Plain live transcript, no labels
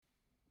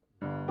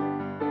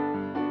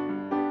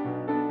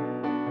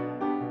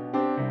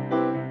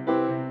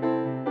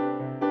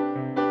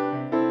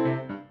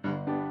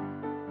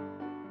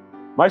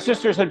My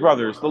sisters and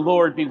brothers, the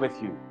Lord be with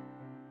you.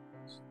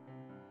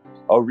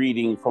 A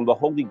reading from the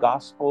Holy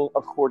Gospel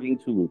according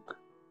to Luke.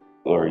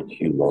 Glory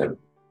to you, Lord.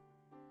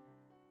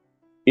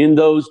 In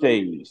those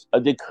days, a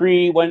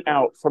decree went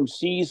out from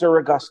Caesar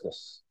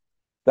Augustus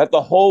that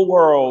the whole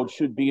world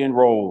should be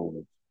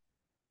enrolled.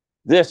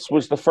 This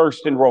was the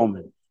first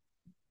enrollment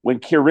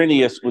when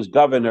Quirinius was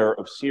governor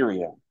of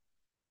Syria.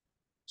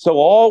 So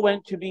all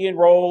went to be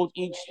enrolled,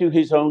 each to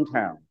his own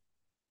town.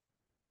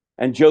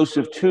 And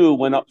Joseph too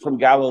went up from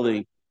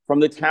Galilee, from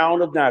the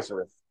town of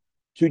Nazareth,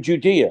 to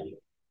Judea,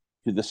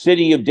 to the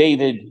city of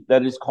David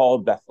that is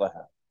called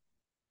Bethlehem,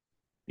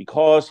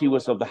 because he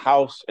was of the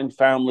house and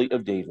family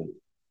of David,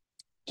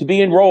 to be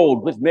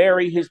enrolled with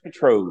Mary his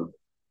betrothed,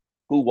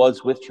 who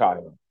was with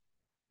child.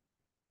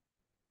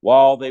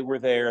 While they were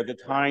there, the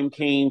time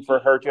came for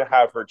her to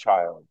have her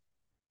child,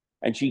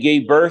 and she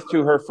gave birth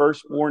to her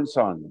firstborn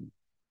son.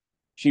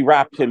 She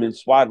wrapped him in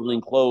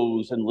swaddling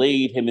clothes and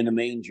laid him in a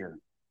manger,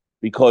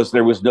 because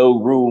there was no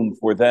room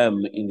for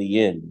them in the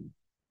inn.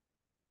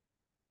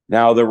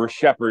 Now there were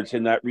shepherds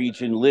in that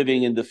region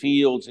living in the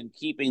fields and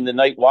keeping the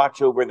night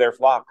watch over their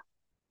flock.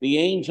 The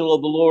angel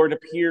of the Lord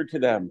appeared to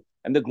them,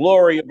 and the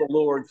glory of the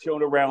Lord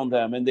shone around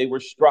them, and they were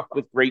struck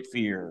with great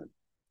fear.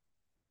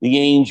 The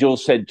angel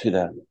said to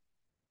them,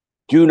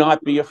 "Do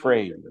not be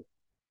afraid,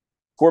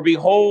 for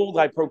behold,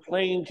 I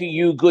proclaim to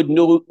you good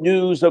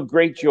news of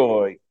great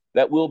joy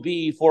that will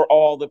be for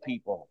all the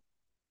people.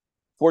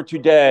 For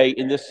today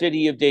in the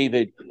city of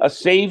David, a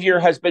Savior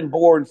has been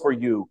born for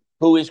you,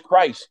 who is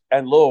Christ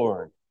and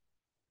Lord.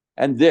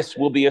 And this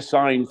will be a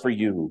sign for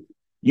you.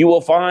 You will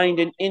find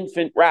an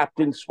infant wrapped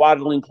in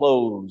swaddling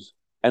clothes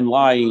and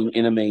lying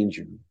in a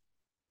manger."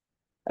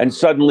 And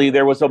suddenly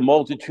there was a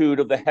multitude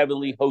of the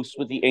heavenly hosts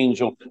with the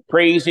angel,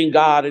 praising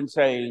God and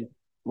saying,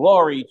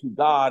 "Glory to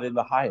God in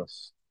the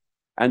highest,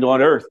 and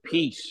on earth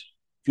peace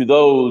to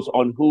those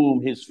on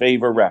whom his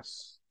favor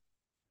rests."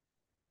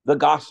 The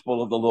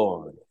gospel of the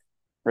Lord.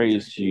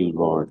 Praise to you,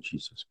 Lord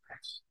Jesus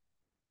Christ.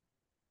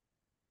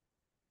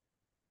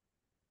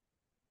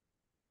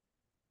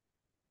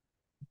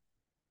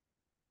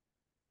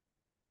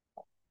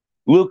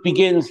 Luke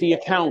begins the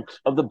account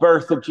of the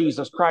birth of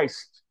Jesus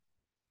Christ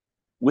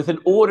with an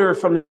order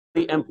from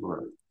the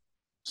emperor,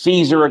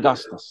 Caesar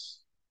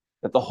Augustus,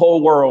 that the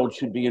whole world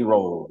should be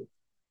enrolled.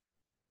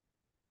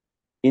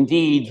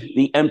 Indeed,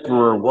 the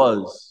emperor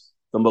was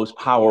the most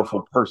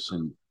powerful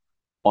person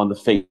on the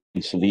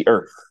face of the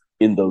earth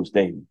in those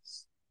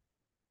days.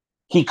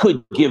 He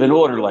could give an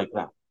order like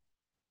that,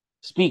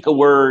 speak a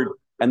word,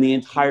 and the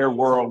entire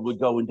world would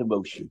go into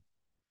motion,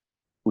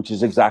 which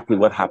is exactly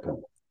what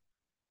happened.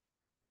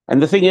 And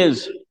the thing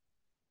is,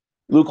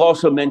 Luke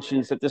also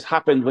mentions that this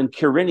happened when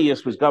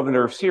Quirinius was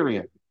governor of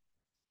Syria.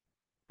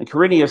 And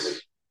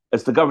Quirinius,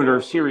 as the governor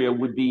of Syria,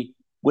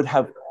 would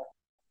have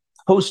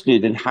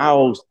hosted and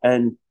housed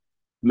and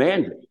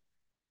commanded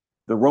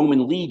the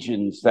Roman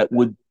legions that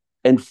would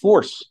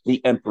enforce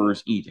the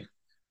emperor's edict.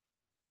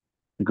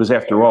 Because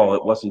after all,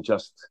 it wasn't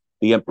just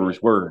the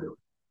emperor's word.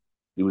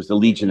 It was the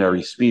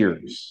legionary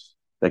spears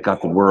that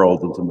got the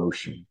world into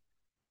motion.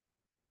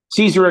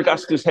 Caesar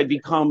Augustus had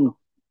become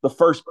the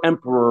first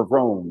emperor of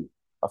Rome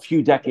a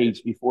few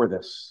decades before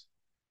this,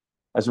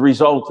 as a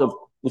result of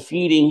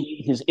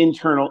defeating his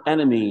internal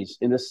enemies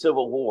in a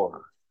civil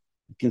war,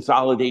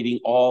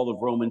 consolidating all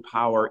of Roman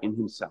power in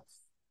himself.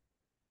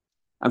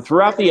 And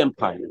throughout the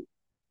empire,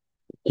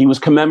 he was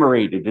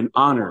commemorated and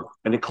honored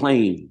and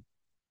acclaimed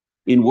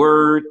in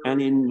word and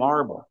in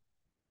marble.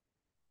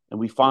 And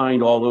we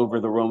find all over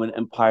the Roman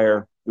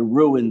Empire the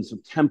ruins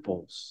of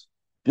temples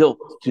built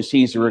to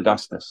Caesar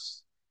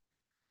Augustus,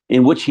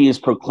 in which he is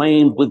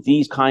proclaimed with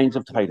these kinds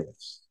of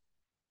titles: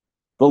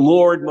 the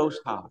Lord Most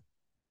High,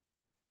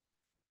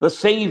 the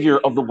Savior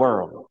of the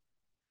world,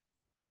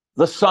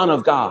 the Son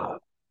of God,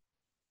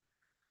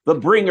 the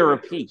bringer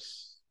of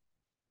peace,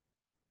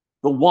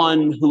 the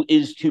one who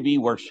is to be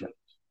worshipped.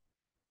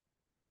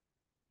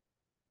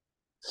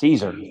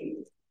 Caesar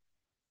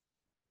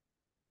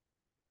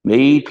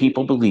made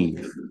people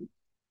believe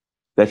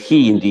that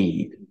he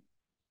indeed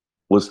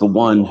was the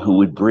one who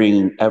would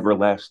bring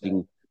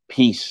everlasting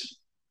peace,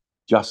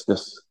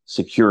 justice,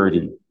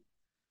 security,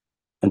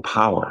 and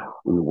power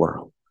in the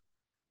world.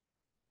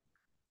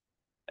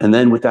 And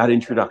then with that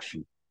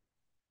introduction,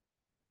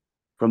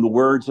 from the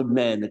words of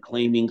men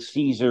acclaiming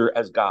Caesar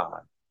as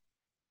God,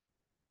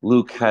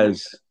 Luke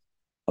has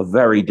a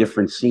very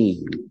different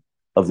scene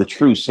of the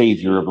true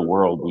Savior of the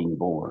world being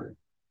born.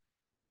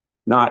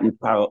 Not in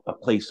a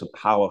place of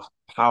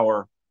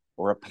power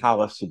or a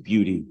palace of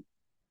beauty,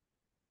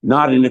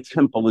 not in a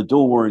temple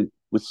adorned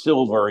with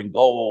silver and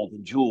gold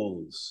and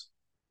jewels,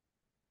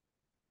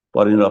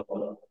 but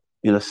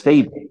in a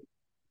stable,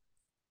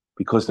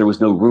 because there was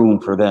no room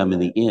for them in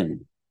the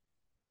inn,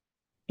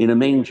 in a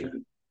manger,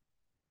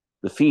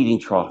 the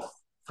feeding trough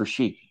for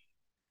sheep,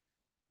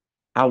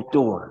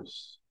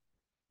 outdoors,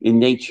 in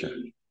nature,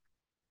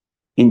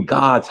 in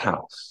God's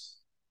house,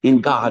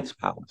 in God's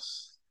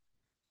palace.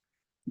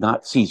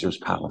 Not Caesar's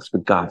palace,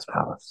 but God's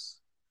palace.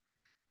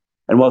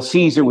 And while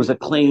Caesar was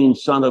acclaimed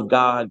son of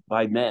God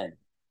by men,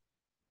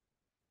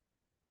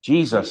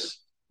 Jesus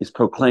is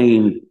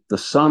proclaimed the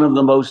Son of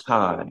the Most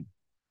High,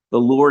 the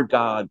Lord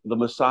God, the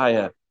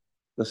Messiah,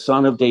 the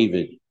Son of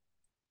David,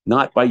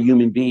 not by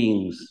human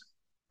beings,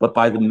 but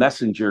by the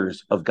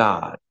messengers of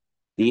God,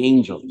 the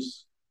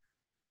angels,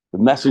 the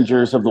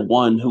messengers of the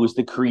one who is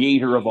the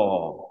creator of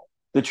all,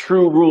 the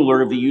true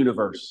ruler of the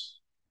universe,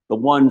 the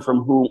one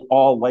from whom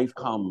all life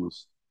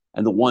comes,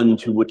 and the one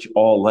to which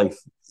all life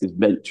is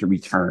meant to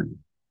return.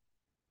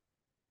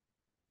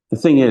 The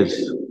thing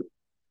is,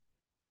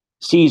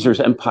 Caesar's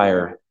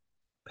empire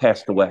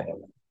passed away.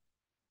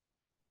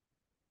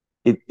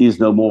 It is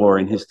no more,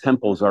 and his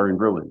temples are in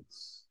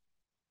ruins.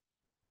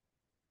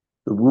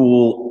 The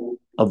rule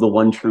of the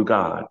one true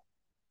God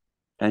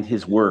and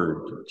his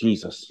word,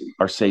 Jesus,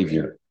 our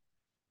Savior,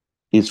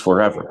 is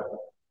forever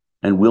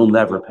and will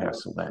never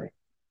pass away.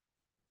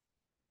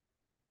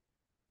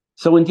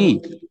 So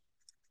indeed,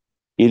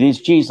 it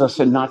is Jesus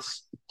and not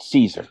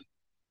Caesar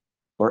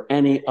or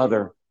any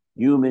other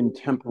human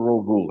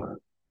temporal ruler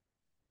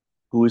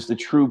who is the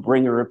true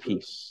bringer of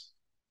peace,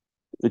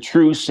 the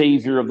true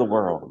Savior of the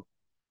world,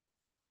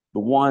 the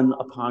one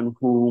upon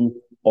whom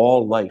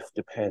all life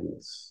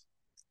depends.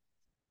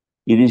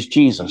 It is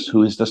Jesus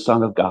who is the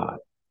Son of God,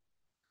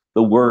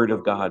 the Word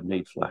of God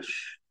made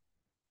flesh,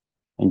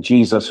 and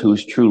Jesus who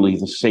is truly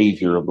the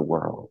Savior of the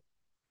world.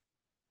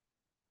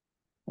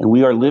 And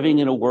we are living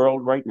in a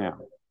world right now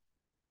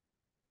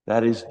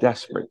that is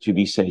desperate to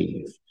be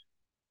saved.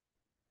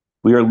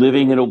 We are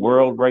living in a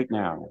world right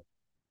now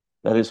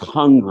that is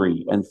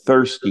hungry and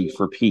thirsty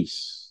for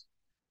peace.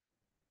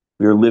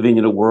 We are living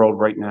in a world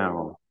right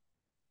now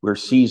where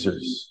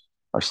Caesars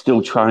are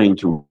still trying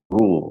to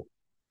rule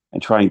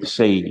and trying to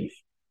save,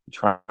 and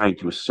trying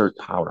to assert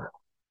power.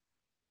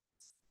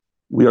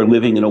 We are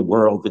living in a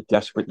world that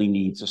desperately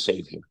needs a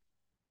Savior.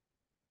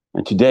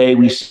 And today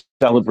we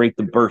celebrate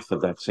the birth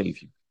of that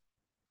Savior.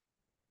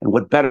 And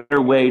what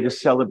better way to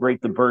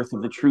celebrate the birth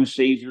of the true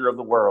Savior of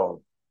the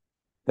world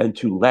than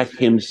to let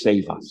him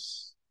save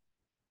us?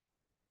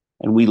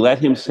 And we let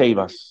him save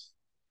us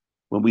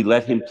when we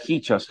let him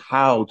teach us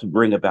how to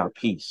bring about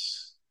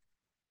peace,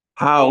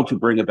 how to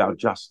bring about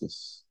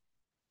justice,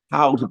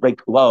 how to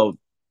make love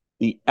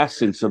the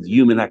essence of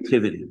human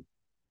activity.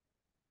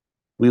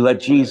 We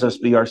let Jesus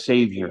be our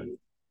Savior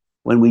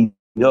when we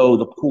know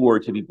the poor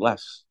to be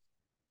blessed,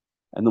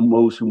 and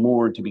those who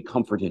mourn to be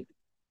comforted,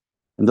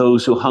 and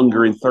those who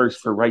hunger and thirst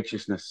for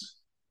righteousness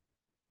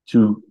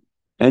to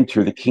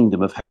enter the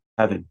kingdom of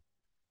heaven.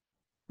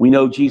 We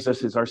know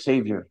Jesus is our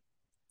Savior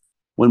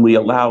when we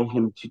allow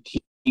him to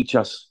teach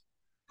us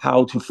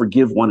how to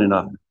forgive one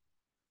another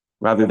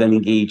rather than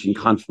engage in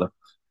conflict.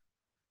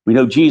 We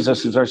know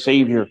Jesus is our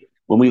Savior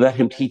when we let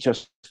him teach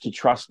us to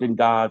trust in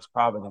God's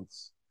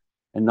providence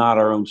and not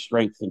our own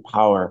strength and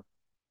power.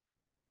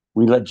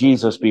 We let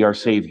Jesus be our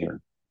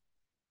Savior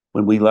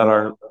when we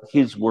let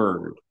his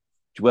word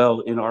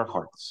dwell in our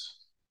hearts,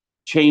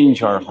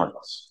 change our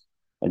hearts,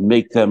 and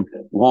make them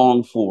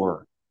long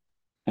for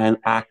and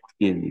act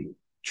in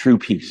true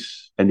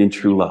peace and in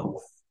true love.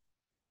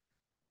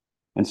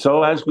 And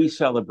so as we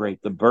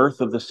celebrate the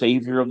birth of the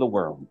Savior of the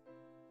world,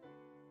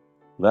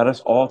 let us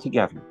all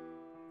together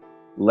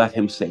let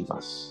him save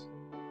us.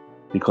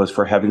 Because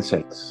for heaven's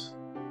sakes,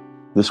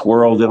 this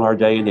world in our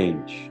day and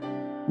age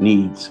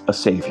needs a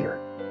Savior.